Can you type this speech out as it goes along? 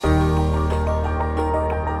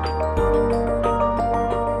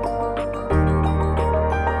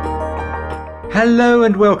Hello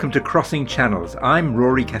and welcome to Crossing Channels. I'm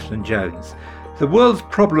Rory Kessler-Jones. The world's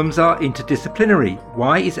problems are interdisciplinary.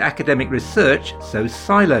 Why is academic research so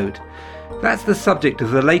siloed? That's the subject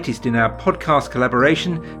of the latest in our podcast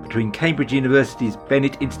collaboration between Cambridge University's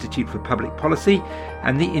Bennett Institute for Public Policy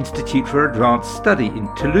and the Institute for Advanced Study in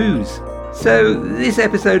Toulouse. So this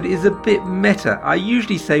episode is a bit meta. I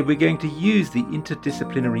usually say we're going to use the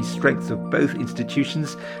interdisciplinary strengths of both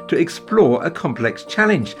institutions to explore a complex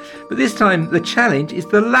challenge. But this time the challenge is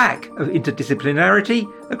the lack of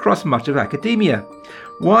interdisciplinarity across much of academia.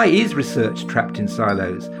 Why is research trapped in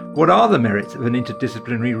silos? What are the merits of an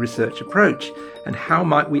interdisciplinary research approach? And how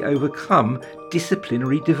might we overcome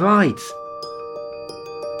disciplinary divides?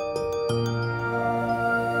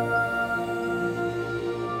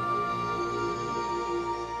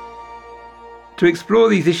 To explore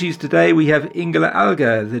these issues today, we have Ingela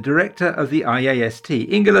Alger, the director of the IAST.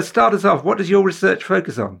 Ingela, start us off. What does your research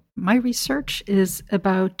focus on? My research is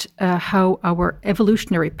about how our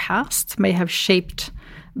evolutionary past may have shaped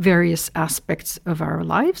various aspects of our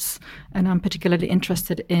lives. And I'm particularly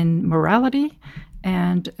interested in morality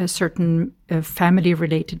and certain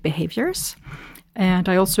family-related behaviors. And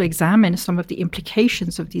I also examine some of the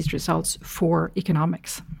implications of these results for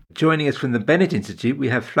economics. Joining us from the Bennett Institute, we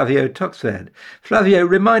have Flavio Toxved. Flavio,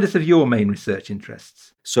 remind us of your main research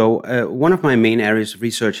interests. So one of my main areas of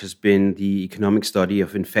research has been the economic study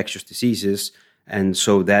of infectious diseases. And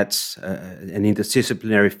so that's an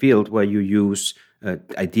interdisciplinary field where you use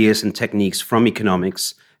ideas and techniques from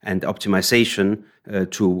economics and optimization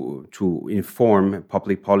to inform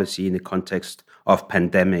public policy in the context of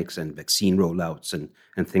pandemics and vaccine rollouts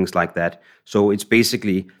and things like that. So it's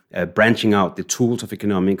basically branching out the tools of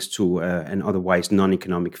economics to an otherwise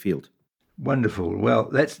non-economic field. Wonderful. Well,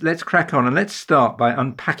 let's crack on and let's start by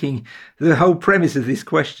unpacking the whole premise of this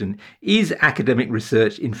question. Is academic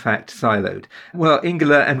research in fact siloed? Well,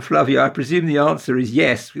 Ingela and Flavio, I presume the answer is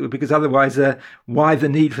yes, because otherwise why the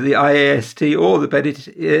need for the IAST or the Bennett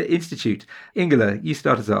Institute? Ingela, you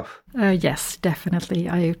start us off. Yes, definitely.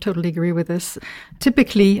 I totally agree with this.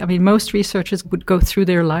 Typically, most researchers would go through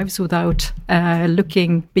their lives without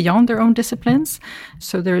looking beyond their own disciplines.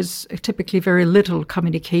 So there's typically very little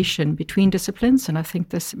communication between disciplines, and I think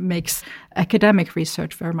this makes academic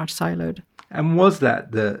research very much siloed. And was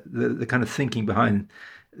that the kind of thinking behind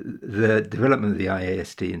the development of the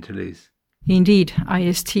IAST in Toulouse? Indeed,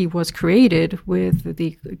 IST was created with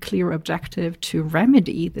the clear objective to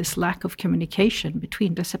remedy this lack of communication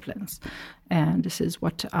between disciplines. And this is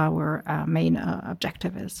what our main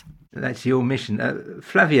objective is. That's your mission.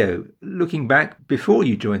 Flavio, looking back before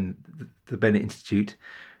you joined the Bennett Institute,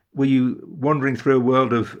 were you wandering through a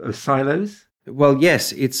world of silos? Well,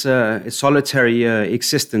 yes, it's a solitary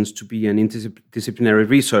existence to be an interdisciplinary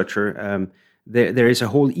researcher. There is a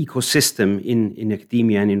whole ecosystem in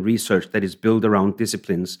academia and in research that is built around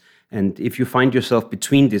disciplines. And if you find yourself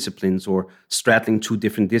between disciplines or straddling two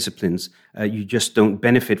different disciplines, you just don't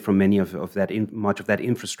benefit from much of that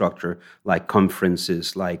infrastructure, like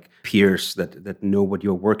conferences, like peers that know what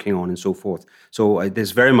you're working on and so forth. So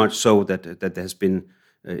there's very much so that there has been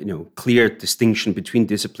clear distinction between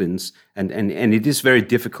disciplines, and it is very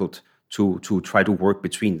difficult to try to work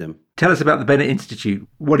between them. Tell us about the Bennett Institute.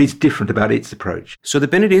 What is different about its approach? So the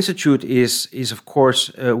Bennett Institute is of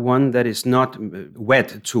course, one that is not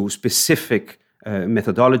wed to specific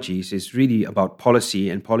methodologies. It's really about policy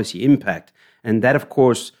and policy impact. And that, of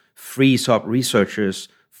course, frees up researchers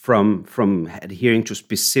from adhering to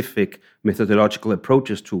specific methodological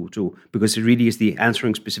approaches because it really is the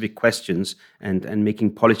answering specific questions and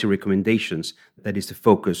making policy recommendations that is the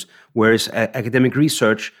focus. Whereas academic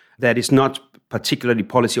research that is not particularly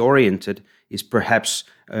policy-oriented is perhaps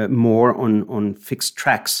more on fixed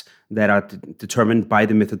tracks that are determined by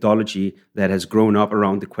the methodology that has grown up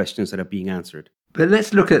around the questions that are being answered. But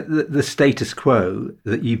let's look at the status quo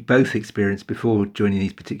that you've both experienced before joining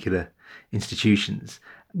these particular institutions.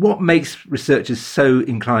 What makes researchers so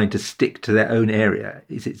inclined to stick to their own area?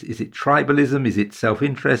 Is it tribalism? Is it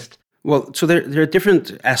self-interest? Well, so there are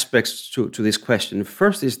different aspects to this question.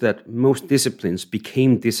 First is that most disciplines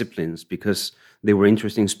became disciplines because they were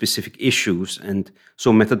interested in specific issues. And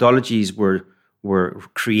so methodologies were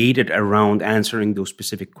created around answering those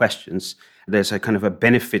specific questions. There's a kind of a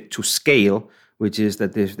benefit to scale, which is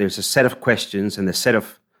that there's a set of questions and a set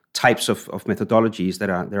of types of methodologies that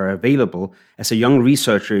are available. As a young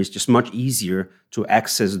researcher, it's just much easier to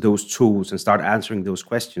access those tools and start answering those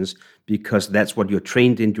questions because that's what you're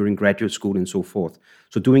trained in during graduate school and so forth.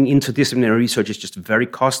 So doing interdisciplinary research is just very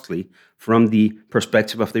costly from the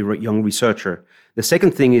perspective of the young researcher. The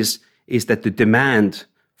second thing is that the demand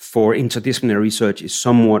for interdisciplinary research is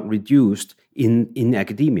somewhat reduced in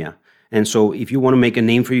academia. And so if you want to make a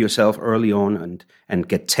name for yourself early on and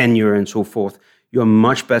get tenure and so forth, you're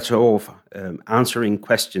much better off answering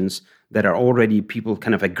questions that are already people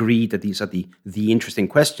kind of agree that these are the interesting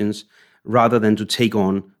questions, rather than to take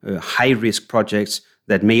on high-risk projects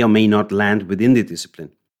that may or may not land within the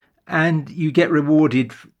discipline. And you get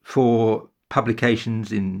rewarded for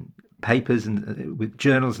publications in papers and with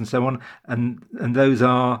journals and so on, and those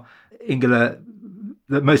are, Ingela,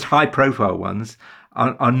 the most high-profile ones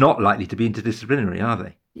are not likely to be interdisciplinary, are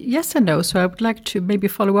they? Yes and no. So I would like to maybe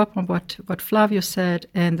follow up on what Flavio said,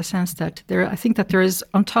 in the sense that I think that there is,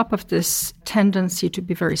 on top of this tendency to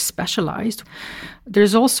be very specialized,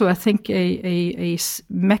 there's also, I think, a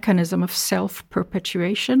mechanism of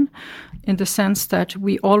self-perpetuation, in the sense that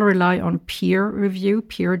we all rely on peer review,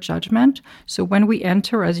 peer judgment. So when we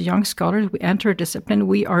enter as young scholars, we enter a discipline,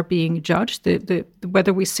 we are being judged.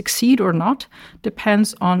 Whether we succeed or not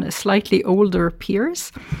depends on slightly older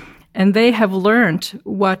peers. And they have learned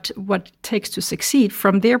what it takes to succeed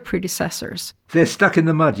from their predecessors. They're stuck in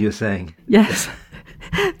the mud, you're saying? Yes,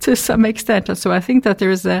 to some extent. And so I think that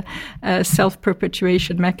there is a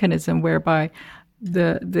self-perpetuation mechanism whereby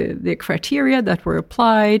the criteria that were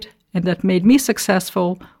applied and that made me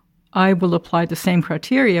successful, I will apply the same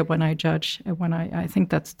criteria when I judge. When I think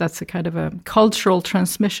that's a kind of a cultural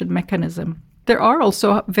transmission mechanism. There are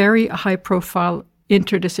also very high-profile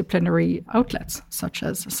interdisciplinary outlets, such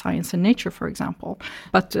as Science and Nature, for example.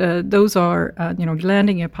 But those are,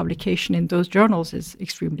 landing a publication in those journals is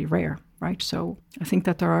extremely rare, right? So I think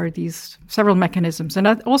that there are these several mechanisms. And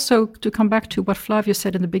also, to come back to what Flavio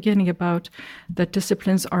said in the beginning about that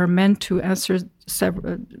disciplines are meant to answer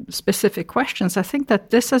several specific questions, I think that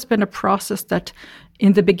this has been a process that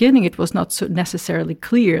in the beginning it was not so necessarily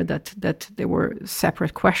clear that there were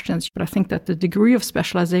separate questions. But I think that the degree of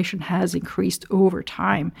specialization has increased over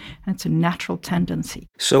time, and it's a natural tendency.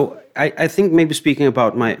 So I think maybe speaking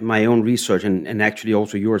about my own research and actually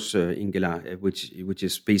also yours, Ingela, which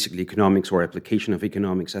is basically economics or application of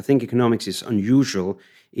economics, I think economics is unusual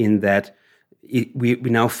in that we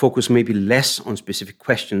now focus maybe less on specific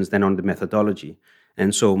questions than on the methodology.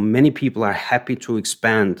 And so many people are happy to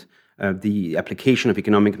expand the application of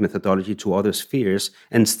economic methodology to other spheres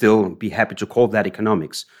and still be happy to call that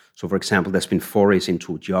economics. So, for example, there's been forays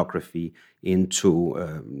into geography, into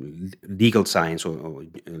legal science or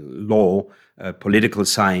law, political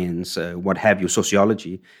science, what have you,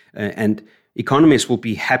 sociology. And economists will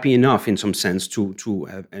be happy enough, in some sense, to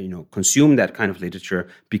consume that kind of literature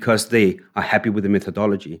because they are happy with the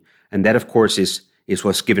methodology. And that, of course, is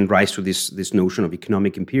what's given rise to this notion of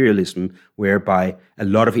economic imperialism, whereby a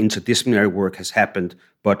lot of interdisciplinary work has happened,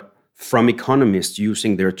 but from economists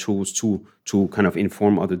using their tools to kind of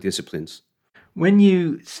inform other disciplines. When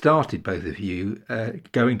you started, both of you,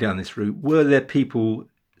 going down this route, were there people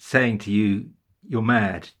saying to you, "You're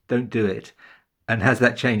mad, don't do it"? And has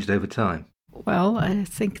that changed over time? Well, I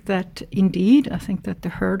think that indeed, I think that the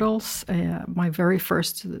hurdles, my very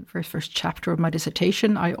first chapter of my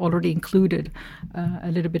dissertation, I already included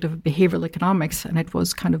a little bit of behavioral economics, and it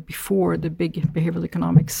was kind of before the big behavioral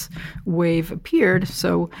economics wave appeared.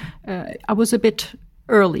 So I was a bit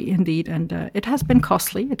early indeed, and it has been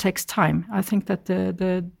costly. It takes time. I think that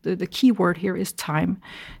the key word here is time.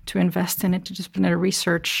 To invest in interdisciplinary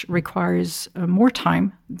research requires more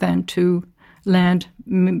time than to land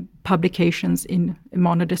publications in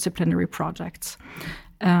monodisciplinary projects,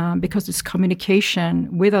 because this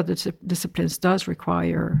communication with other disciplines does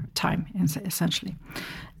require time, essentially.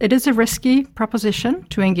 It is a risky proposition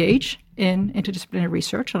to engage in interdisciplinary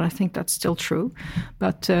research, and I think that's still true.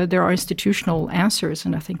 But there are institutional answers,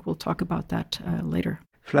 and I think we'll talk about that later.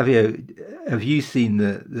 Flavio, have you seen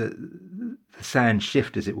the sand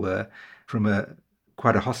shift, as it were, from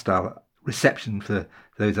quite a hostile reception for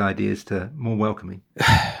those ideas to more welcoming?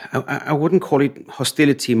 I wouldn't call it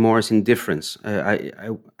hostility, more as indifference.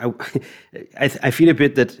 I feel a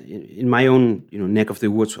bit that in my own neck of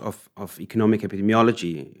the woods of economic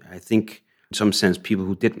epidemiology, I think in some sense people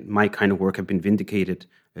who did my kind of work have been vindicated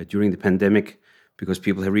during the pandemic, because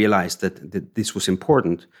people have realized that this was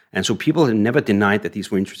important. And so people have never denied that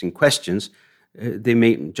these were interesting questions. They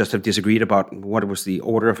may just have disagreed about what was the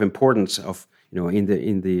order of importance of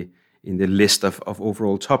in the list of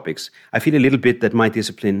overall topics. I feel a little bit that my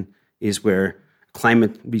discipline is where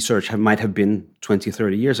climate research might have been 20,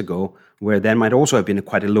 30 years ago, where that might also have been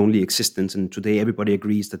quite a lonely existence. And today everybody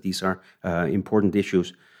agrees that these are important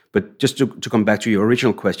issues. But just to come back to your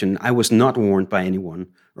original question, I was not warned by anyone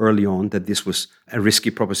early on that this was a risky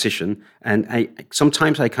proposition. And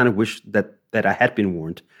sometimes I kind of wish that I had been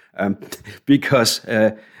warned, because I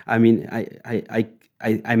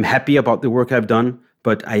I'm happy about the work I've done,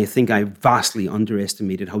 but I think I vastly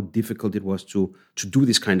underestimated how difficult it was to do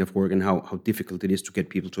this kind of work and how difficult it is to get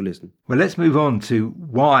people to listen. Well, let's move on to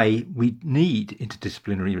why we need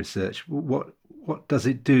interdisciplinary research. What does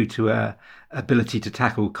it do to our ability to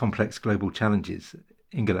tackle complex global challenges?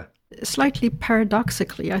 Ingela? Slightly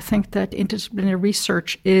paradoxically, I think that interdisciplinary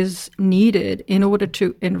research is needed in order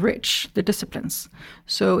to enrich the disciplines.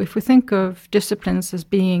 So if we think of disciplines as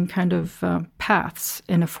being kind of paths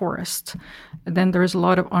in a forest, then there is a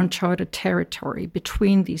lot of uncharted territory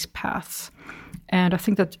between these paths. And I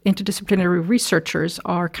think that interdisciplinary researchers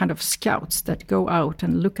are kind of scouts that go out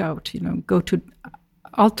and look out, go to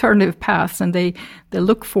alternative paths, and they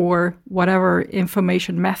look for whatever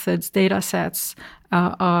information methods, data sets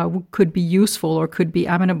could be useful or could be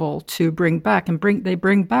amenable to bring back, and they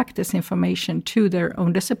bring back this information to their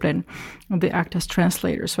own discipline, and they act as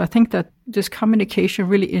translators. So I think that this communication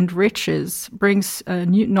really enriches, brings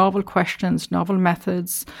new novel questions, novel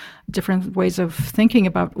methods, different ways of thinking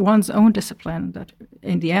about one's own discipline that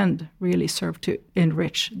in the end really serve to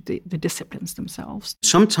enrich the disciplines themselves.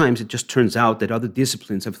 Sometimes it just turns out that other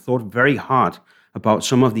disciplines have thought very hard about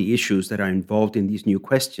some of the issues that are involved in these new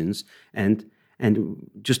questions, and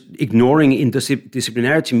just ignoring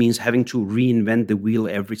interdisciplinarity means having to reinvent the wheel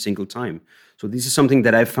every single time. So this is something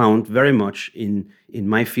that I found very much in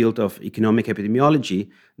my field of economic epidemiology,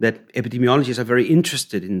 that epidemiologists are very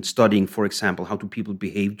interested in studying, for example, how do people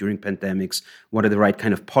behave during pandemics, what are the right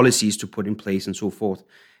kind of policies to put in place, and so forth.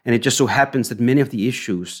 And it just so happens that many of the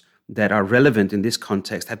issues that are relevant in this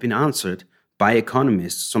context have been answered by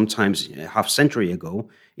economists, sometimes a half century ago,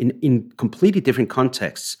 in completely different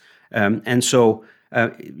contexts. And so,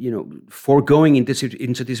 foregoing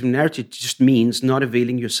interdisciplinarity just means not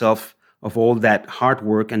availing yourself of all that hard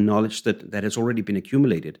work and knowledge that has already been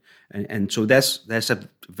accumulated. And so that's a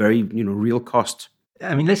very, real cost.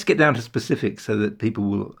 I mean, let's get down to specifics so that people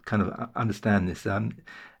will kind of understand this.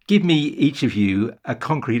 Give me, each of you, a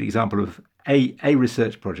concrete example of a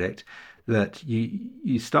research project that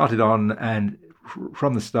you started on and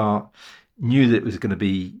from the start knew that it was going to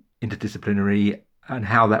be interdisciplinary, and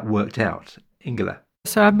how that worked out. Ingela?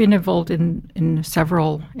 So I've been involved in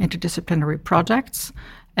several interdisciplinary projects.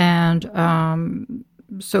 And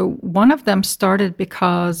so one of them started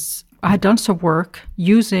because I had done some work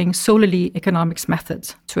using solely economics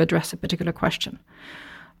methods to address a particular question.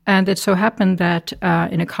 And it so happened that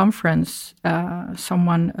in a conference,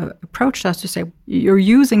 someone approached us to say, you're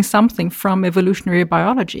using something from evolutionary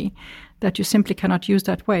biology that you simply cannot use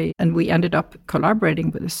that way. And we ended up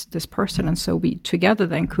collaborating with this person. And so we together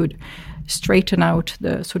then could straighten out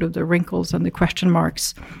the sort of the wrinkles and the question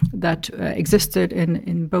marks that existed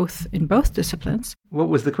in both disciplines. What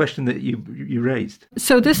was the question that you raised?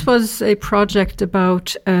 So this was a project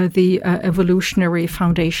about the evolutionary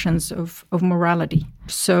foundations of morality.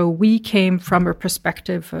 So we came from a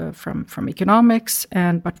perspective from economics,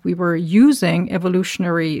 but we were using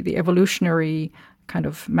the evolutionary kind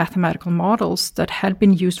of mathematical models that had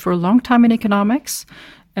been used for a long time in economics.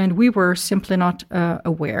 And we were simply not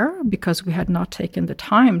aware, because we had not taken the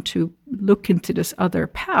time to look into this other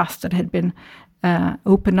path that had been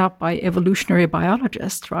opened up by evolutionary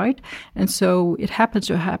biologists, right? And so it happened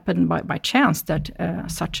to happen by chance that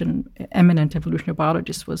such an eminent evolutionary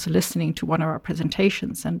biologist was listening to one of our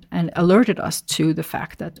presentations and alerted us to the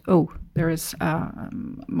fact that, there is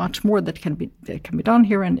much more that can be done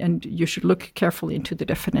here, and you should look carefully into the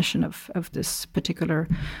definition of this particular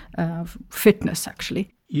fitness, actually.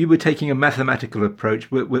 You were taking a mathematical approach.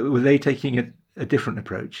 Were they taking a different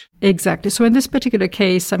approach? Exactly. So in this particular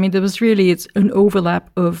case, I mean, there was really an overlap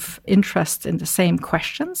of interest in the same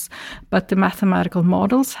questions, but the mathematical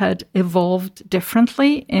models had evolved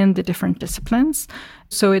differently in the different disciplines.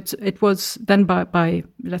 So it was then by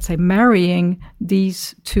let's say, marrying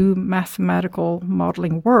these two mathematical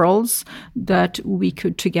modeling worlds that we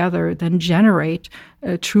could together then generate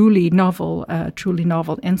truly novel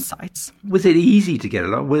insights. Was it easy to get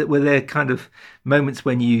along? Were there kind of moments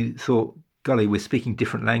when you thought, golly, we're speaking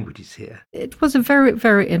different languages here? It was a very,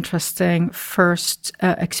 very interesting first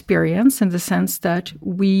experience, in the sense that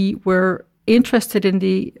we were interested in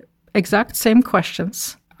the exact same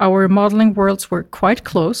questions. Our modeling worlds were quite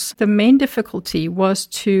close. The main difficulty was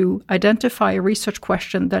to identify a research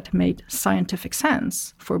question that made scientific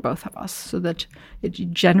sense for both of us, so that it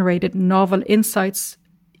generated novel insights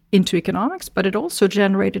into economics, but it also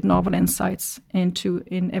generated novel insights in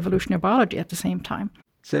evolutionary biology at the same time.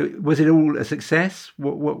 So was it all a success?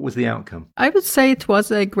 What was the outcome? I would say it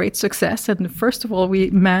was a great success. And first of all,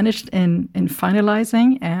 we managed in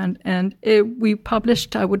finalizing and we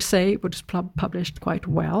published, I would say, it was published quite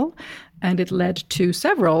well. And it led to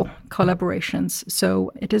several collaborations.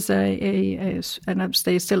 So it is and I would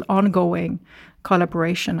say still ongoing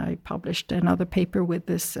collaboration. I published another paper with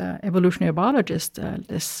this evolutionary biologist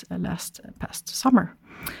this past summer.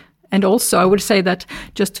 And also, I would say that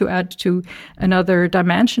just to add to another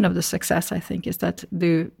dimension of the success, I think, is that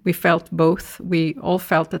we all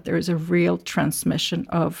felt that there is a real transmission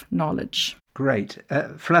of knowledge. Great.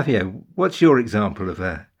 Flavio, what's your example of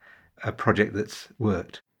a project that's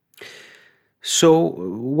worked? So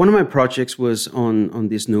one of my projects was on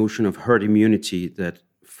this notion of herd immunity that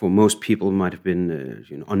for most people might have been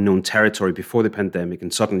unknown territory before the pandemic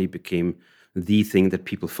and suddenly became the thing that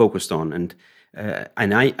people focused on. And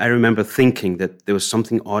I remember thinking that there was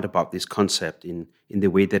something odd about this concept in the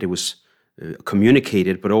way that it was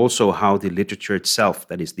communicated, but also how the literature itself,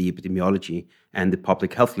 that is the epidemiology and the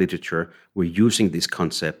public health literature, were using this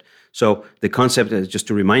concept. So the concept, just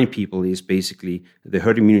to remind people, is basically the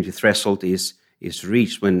herd immunity threshold is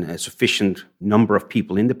reached when a sufficient number of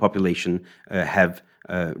people in the population have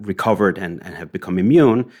recovered and have become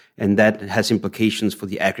immune, and that has implications for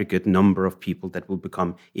the aggregate number of people that will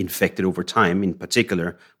become infected over time. In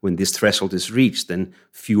particular, when this threshold is reached, then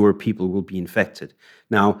fewer people will be infected.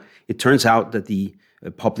 Now, it turns out that the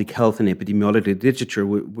public health and epidemiology literature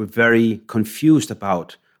were very confused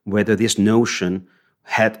about whether this notion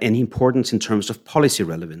had any importance in terms of policy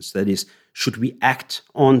relevance. That is, should we act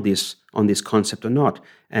on this concept or not?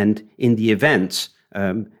 And in the event,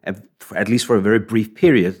 at least for a very brief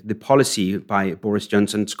period, the policy by Boris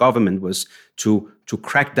Johnson's government was to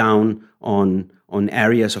crack down on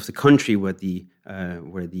areas of the country where the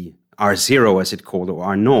R0, as it called, or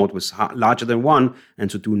R0 was larger than 1, and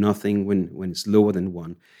to do nothing when it's lower than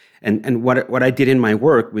 1. And what I did in my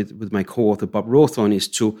work with my co-author Bob Rawthorne is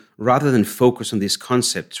to, rather than focus on this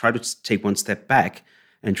concept, try to take one step back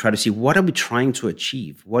and try to see what are we trying to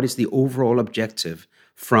achieve? What is the overall objective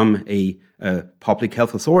from a public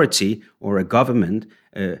health authority or a government?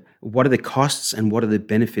 What are the costs and what are the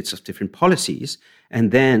benefits of different policies?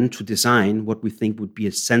 And then to design what we think would be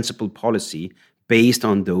a sensible policy based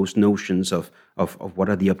on those notions of what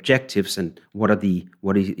are the objectives and what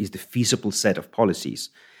is the feasible set of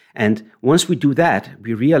policies. And once we do that,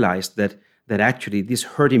 we realize that actually this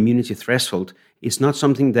herd immunity threshold is not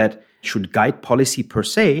something that should guide policy per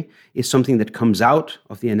se. It's something that comes out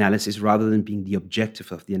of the analysis rather than being the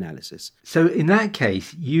objective of the analysis. So in that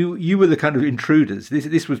case, you were the kind of intruders.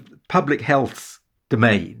 This was public health's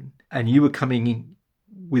domain, and you were coming in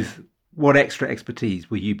with what extra expertise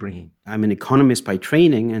were you bringing? I'm an economist by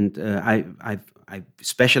training, and I've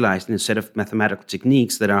specialized in a set of mathematical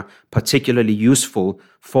techniques that are particularly useful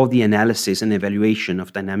for the analysis and evaluation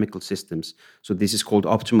of dynamical systems. So this is called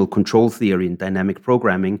optimal control theory in dynamic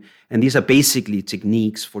programming. And these are basically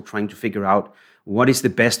techniques for trying to figure out what is the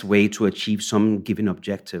best way to achieve some given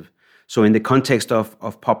objective. So in the context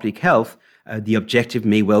of public health, the objective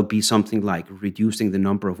may well be something like reducing the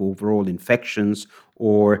number of overall infections,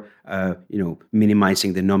 or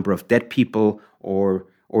minimizing the number of dead people, or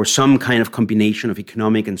some kind of combination of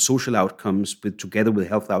economic and social outcomes together with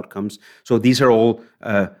health outcomes. So these are all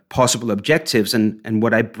possible objectives, and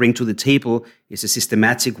what I bring to the table is a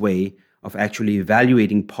systematic way of actually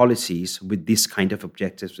evaluating policies with this kind of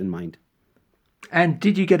objectives in mind. And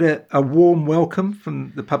did you get a warm welcome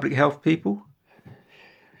from the public health people?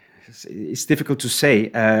 It's difficult to say.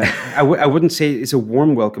 I wouldn't say it's a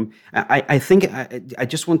warm welcome. I think I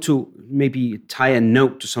just want to maybe tie a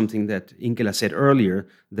note to something that Ingela said earlier,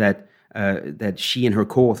 that she and her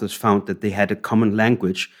co-authors found that they had a common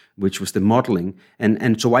language, which was the modeling.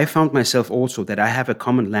 And so I found myself also that I have a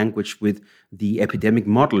common language with the epidemic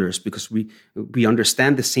modelers, because we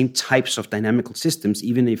understand the same types of dynamical systems,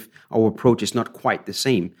 even if our approach is not quite the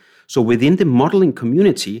same. So within the modeling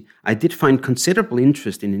community, I did find considerable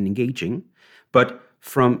interest in engaging, but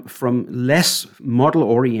from less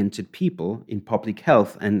model-oriented people in public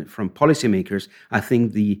health and from policymakers, I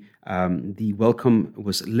think the welcome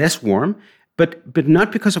was less warm, but not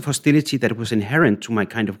because of hostility that was inherent to my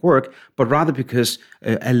kind of work, but rather because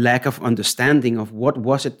a lack of understanding of what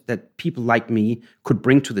was it that people like me could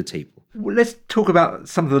bring to the table. Well, let's talk about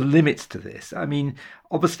some of the limits to this. I mean,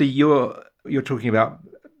 obviously you're talking about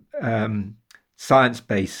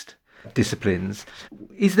science-based disciplines.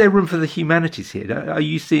 Is there room for the humanities here? Are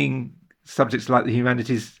you seeing subjects like the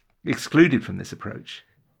humanities excluded from this approach?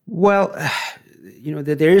 Well,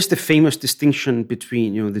 there is the famous distinction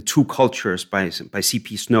between, the two cultures by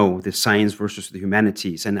C.P. Snow, the science versus the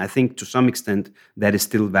humanities. And I think to some extent that is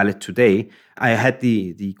still valid today. I had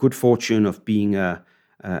the good fortune of being a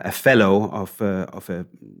fellow of a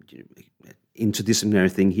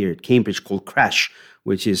interdisciplinary thing here at Cambridge called CRASH,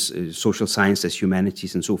 which is social sciences,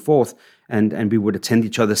 humanities, and so forth. And we would attend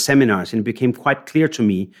each other's seminars. And it became quite clear to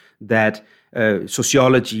me that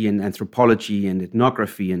sociology and anthropology and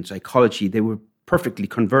ethnography and psychology, they were perfectly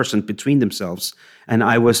conversant between themselves. And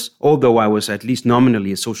although I was at least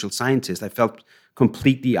nominally a social scientist, I felt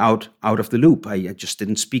completely out of the loop. I just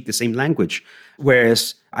didn't speak the same language.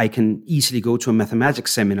 Whereas I can easily go to a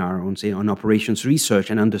mathematics seminar on operations research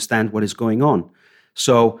and understand what is going on.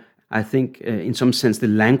 So I think in some sense the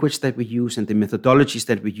language that we use and the methodologies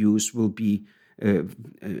that we use will be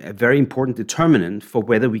a very important determinant for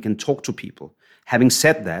whether we can talk to people. Having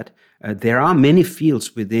said that, there are many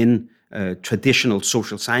fields within traditional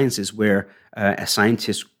social sciences where a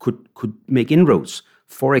scientist could make inroads.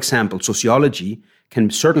 For example, sociology can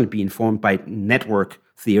certainly be informed by network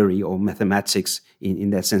theory or mathematics in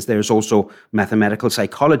that sense. There's also mathematical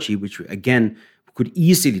psychology, which again could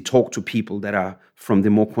easily talk to people that are from the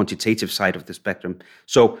more quantitative side of the spectrum.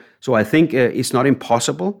 So I think it's not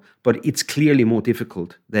impossible, but it's clearly more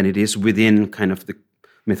difficult than it is within kind of the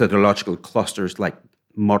methodological clusters like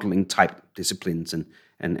modeling type disciplines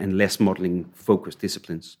and less modeling focused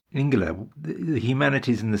disciplines. Ingela, the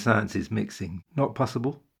humanities and the sciences mixing, not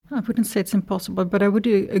possible? I wouldn't say it's impossible, but I would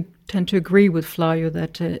tend to agree with Flavio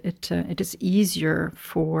that it is easier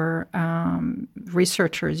for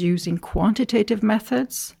researchers using quantitative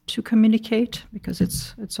methods to communicate, because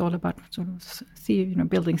it's all about sort of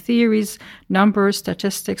building theories, numbers,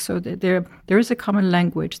 statistics. So there is a common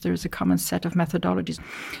language, there is a common set of methodologies.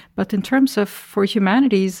 But in terms of for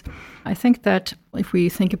humanities, I think that if we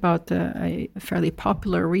think about a fairly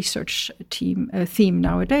popular research theme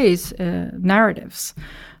nowadays, narratives.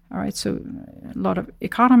 All right, so a lot of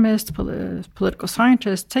economists, political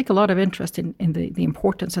scientists take a lot of interest in the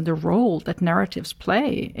importance and the role that narratives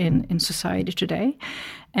play in society today.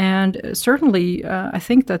 And certainly, I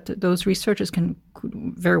think that those researchers could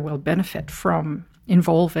very well benefit from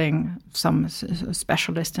involving some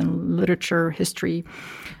specialist in literature, history.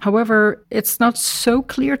 However, it's not so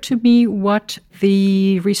clear to me what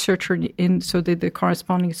the researcher the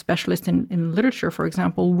corresponding specialist in literature, for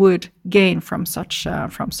example, would gain from such a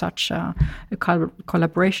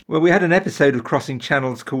collaboration. Well, we had an episode of Crossing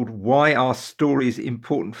Channels called Why Are Stories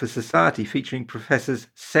Important for Society, featuring Professors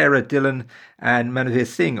Sarah Dillon and Manavir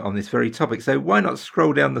Singh on this very topic. So why not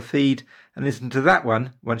scroll down the feed and listen to that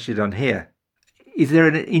one once you're done here? Is there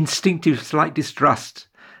an instinctive slight distrust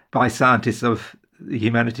by scientists of the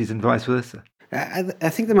humanities and vice versa? I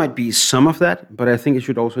think there might be some of that, but I think you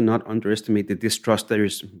should also not underestimate the distrust there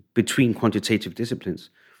is between quantitative disciplines.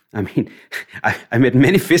 I mean, I met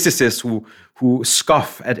many physicists who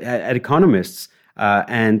scoff at economists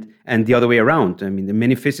and the other way around. I mean, the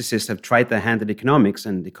many physicists have tried their hand at economics,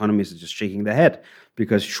 and economists are just shaking their head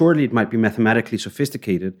because surely it might be mathematically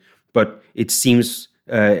sophisticated, but it seems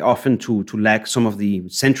often to lack some of the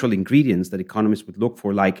central ingredients that economists would look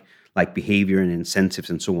for, like behavior and incentives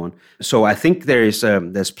and so on. So I think there's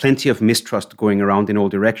plenty of mistrust going around in all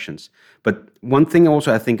directions. But one thing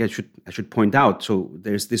also I think I should point out. So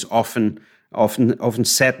there's this often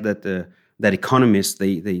said that economists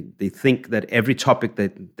they think that every topic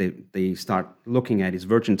that they start looking at is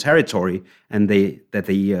virgin territory, and they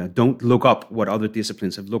don't look up what other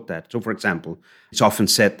disciplines have looked at. So, for example, it's often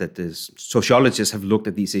said that the sociologists have looked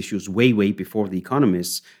at these issues way before the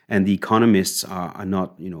economists, and the economists are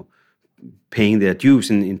not paying their dues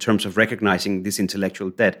in terms of recognizing this intellectual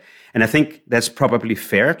debt. And I think that's probably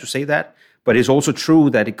fair to say that, but it's also true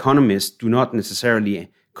that economists do not necessarily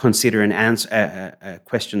consider a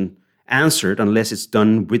question answered unless it's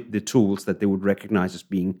done with the tools that they would recognize as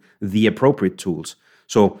being the appropriate tools.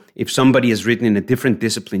 So if somebody has written in a different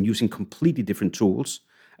discipline using completely different tools,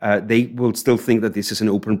 they will still think that this is an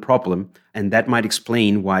open problem, and that might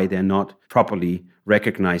explain why they're not properly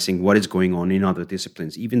recognizing what is going on in other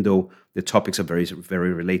disciplines, even though the topics are very,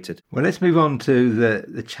 very related. Well, let's move on to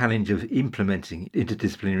the challenge of implementing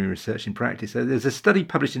interdisciplinary research in practice. So there's a study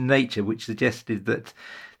published in Nature which suggested that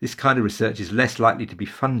this kind of research is less likely to be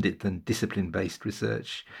funded than discipline-based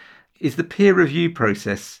research. Is the peer review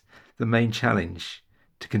process the main challenge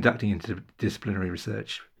to conducting interdisciplinary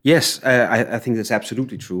research? Yes, I think that's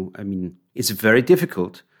absolutely true. I mean, it's very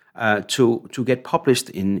difficult to get published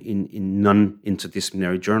in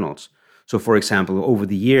non-interdisciplinary journals. So, for example, over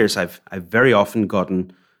the years, I've very often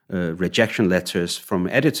gotten rejection letters from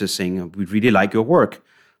editors saying, "We really like your work,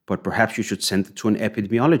 but perhaps you should send it to an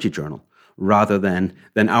epidemiology journal rather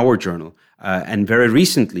than our journal. And very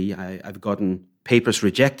recently, I've gotten papers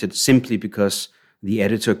rejected simply because the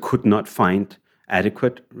editor could not find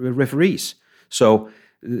adequate referees. So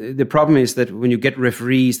the problem is that when you get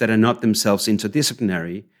referees that are not themselves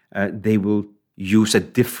interdisciplinary, they will use a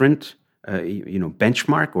different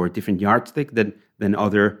benchmark or a different yardstick than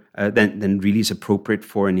really is appropriate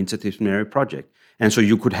for an interdisciplinary project. And so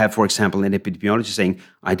you could have, for example, an epidemiologist saying,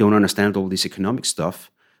 I don't understand all this economic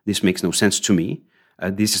stuff. This makes no sense to me.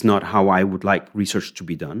 This is not how I would like research to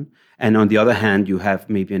be done. And on the other hand, you have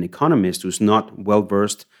maybe an economist who's not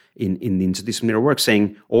well-versed in the interdisciplinary work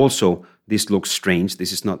saying, also, this looks strange.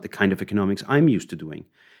 This is not the kind of economics I'm used to doing.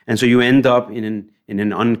 And so you end up in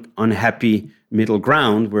an unhappy middle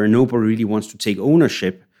ground where nobody really wants to take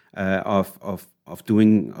ownership of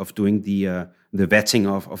doing the vetting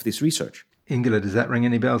of this research. Ingela, does that ring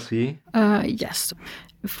any bells for you? Yes.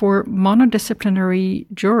 For monodisciplinary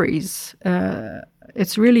juries,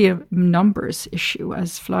 it's really a numbers issue,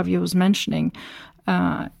 as Flavio was mentioning.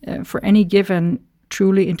 For any given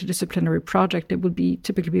truly interdisciplinary project, there would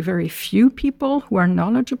typically be very few people who are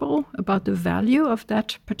knowledgeable about the value of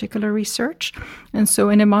that particular research. And so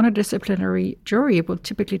in a monodisciplinary jury, it will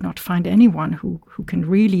typically not find anyone who can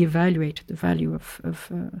really evaluate the value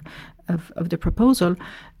of the proposal.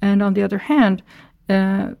 And on the other hand,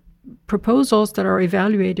 proposals that are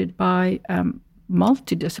evaluated by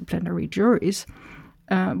multidisciplinary juries,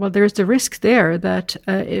 there's the risk there that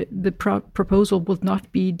the proposal will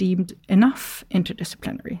not be deemed enough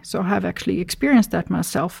interdisciplinary. So I have actually experienced that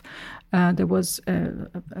myself. There was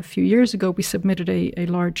a few years ago, we submitted a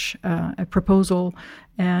large proposal,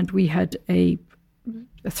 and we had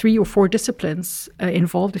 3 or 4 disciplines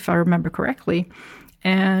involved, if I remember correctly.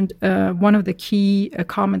 And one of the key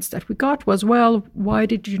comments that we got was, well, why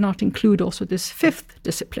did you not include also this 5th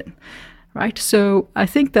discipline? Right. So I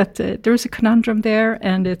think that there is a conundrum there,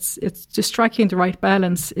 and it's just striking the right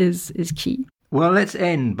balance is key. Well, let's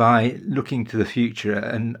end by looking to the future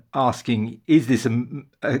and asking, is this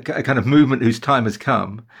a kind of movement whose time has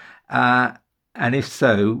come? And if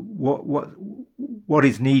so, what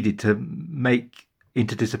is needed to make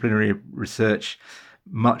interdisciplinary research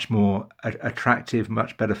much more attractive,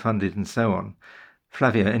 much better funded, and so on?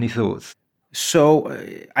 Flavio, any thoughts? So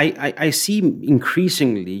I see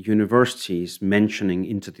increasingly universities mentioning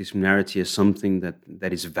interdisciplinarity as something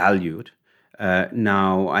that is valued.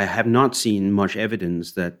 Now, I have not seen much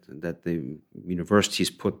evidence that the universities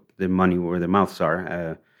put their money where their mouths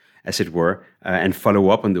are, as it were, and follow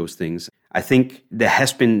up on those things. I think there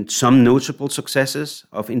has been some notable successes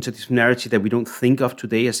of interdisciplinarity that we don't think of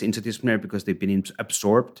today as interdisciplinary because they've been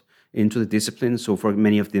absorbed into the discipline. So for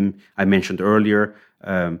many of them, I mentioned earlier,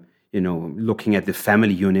 looking at the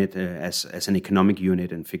family unit as an economic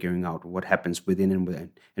unit and figuring out what happens within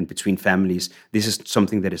and between families. This is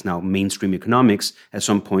something that is now mainstream economics. At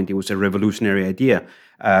some point, it was a revolutionary idea.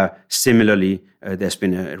 Similarly, there's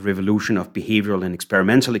been a revolution of behavioral and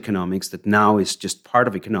experimental economics that now is just part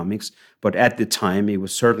of economics. But at the time, it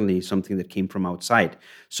was certainly something that came from outside.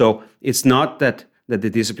 So it's not that the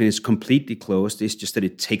discipline is completely closed. It's just that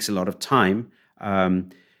it takes a lot of time.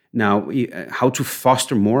 Now, how to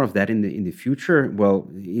foster more of that in the future? Well,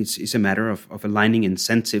 it's a matter of aligning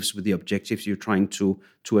incentives with the objectives you're trying to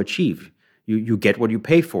achieve. You get what you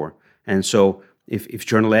pay for. And so if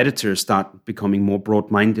journal editors start becoming more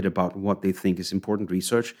broad-minded about what they think is important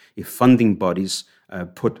research, if funding bodies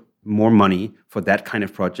put more money for that kind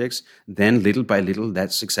of projects, then little by little,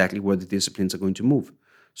 that's exactly where the disciplines are going to move.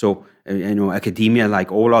 So, academia,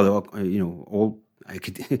 like all other, all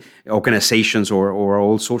organizations or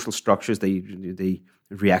all social structures, they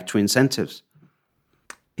react to incentives.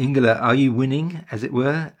 Ingela, are you winning, as it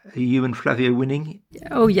were? Are you and Flavio winning?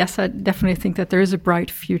 Oh yes, I definitely think that there is a bright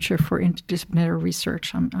future for interdisciplinary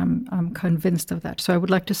research. I'm convinced of that. So I would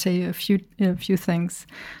like to say a few things.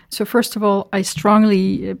 So first of all, I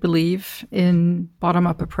strongly believe in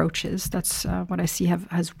bottom-up approaches. That's what I see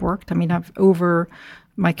has worked. I mean, over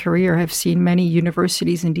my career, I've seen many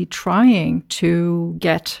universities indeed trying to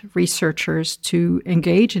get researchers to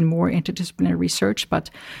engage in more interdisciplinary research, but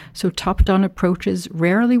so top-down approaches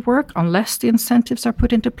rarely work unless the incentives are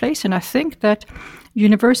put into place. And I think that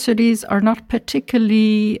universities are not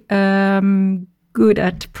particularly good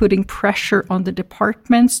at putting pressure on the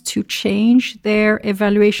departments to change their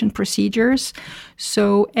evaluation procedures.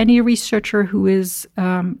 So any researcher who is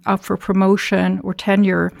up for promotion or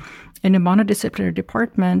tenure in a monodisciplinary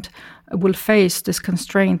department will face this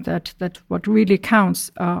constraint that what really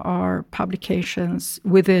counts are publications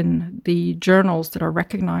within the journals that are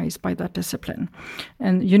recognized by that discipline.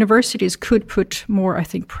 And universities could put more, I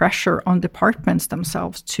think, pressure on departments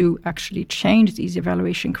themselves to actually change these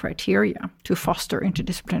evaluation criteria to foster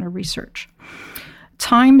interdisciplinary research.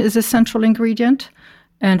 Time is a central ingredient,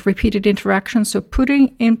 and repeated interaction. So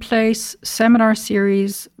putting in place seminar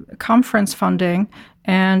series, conference funding,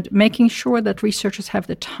 and making sure that researchers have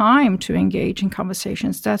the time to engage in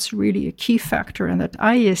conversations, that's really a key factor. And at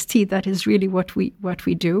IEST, that is really what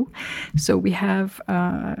we do. So we have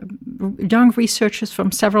young researchers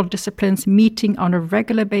from several disciplines meeting on a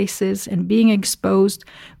regular basis and being exposed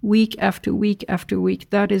week after week after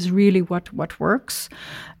week. That is really what works.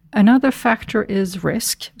 Another factor is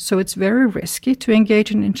risk. So it's very risky to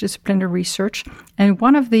engage in interdisciplinary research. And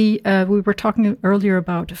one of the, we were talking earlier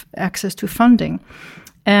about access to funding.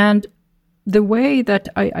 And the way that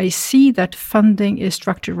I see that funding is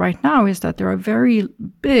structured right now is that there are very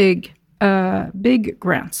big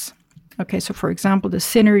grants. Okay, so for example, the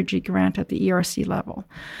Synergy grant at the ERC level.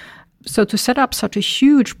 So to set up such a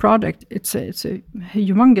huge project, it's a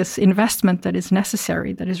humongous investment that is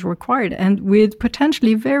necessary, that is required, and with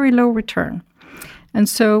potentially very low return. And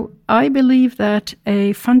so I believe that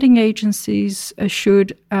funding agencies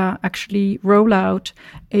should actually roll out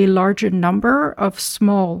a larger number of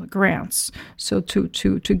small grants. So to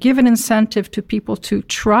give an incentive to people to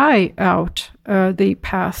try out the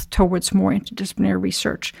path towards more interdisciplinary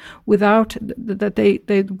research without that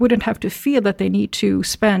they wouldn't have to feel that they need to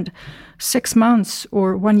spend 6 months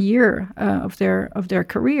or 1 year of their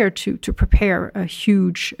career to prepare a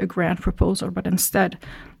huge grant proposal, but instead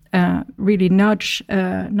really nudge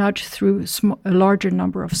through a larger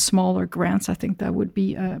number of smaller grants. I think that would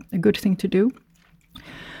be a good thing to do.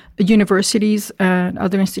 Universities and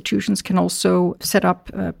other institutions can also set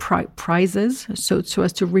up prizes so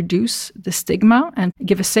as to reduce the stigma and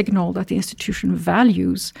give a signal that the institution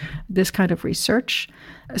values this kind of research.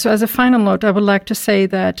 So as a final note, I would like to say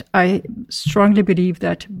that I strongly believe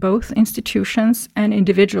that both institutions and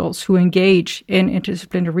individuals who engage in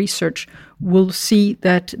interdisciplinary research will see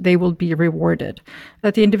that they will be rewarded.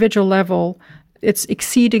 At the individual level, it's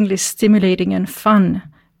exceedingly stimulating and fun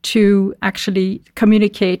to actually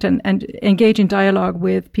communicate and engage in dialogue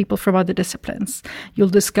with people from other disciplines. You'll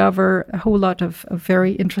discover a whole lot of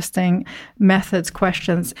very interesting methods,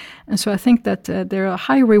 questions. And so I think that there are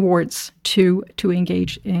high rewards to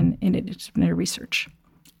engage in interdisciplinary research,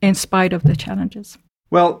 in spite of the challenges.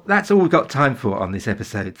 Well, that's all we've got time for on this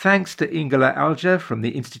episode. Thanks to Ingela Alger from the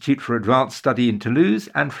Institute for Advanced Study in Toulouse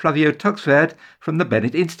and Flavio Toxverd from the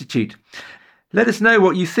Bennett Institute. Let us know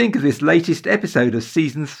what you think of this latest episode of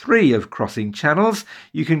Season 3 of Crossing Channels.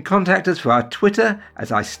 You can contact us via Twitter, as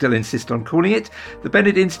I still insist on calling it. The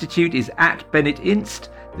Bennett Institute is @BennettInst.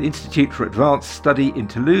 The Institute for Advanced Study in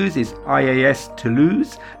Toulouse is IAS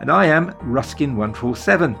Toulouse, and I am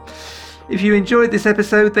Ruskin147. If you enjoyed this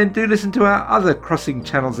episode, then do listen to our other Crossing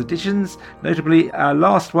Channels editions, notably our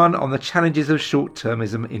last one on the challenges of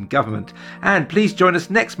short-termism in government. And please join us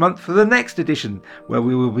next month for the next edition, where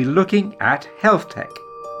we will be looking at health tech.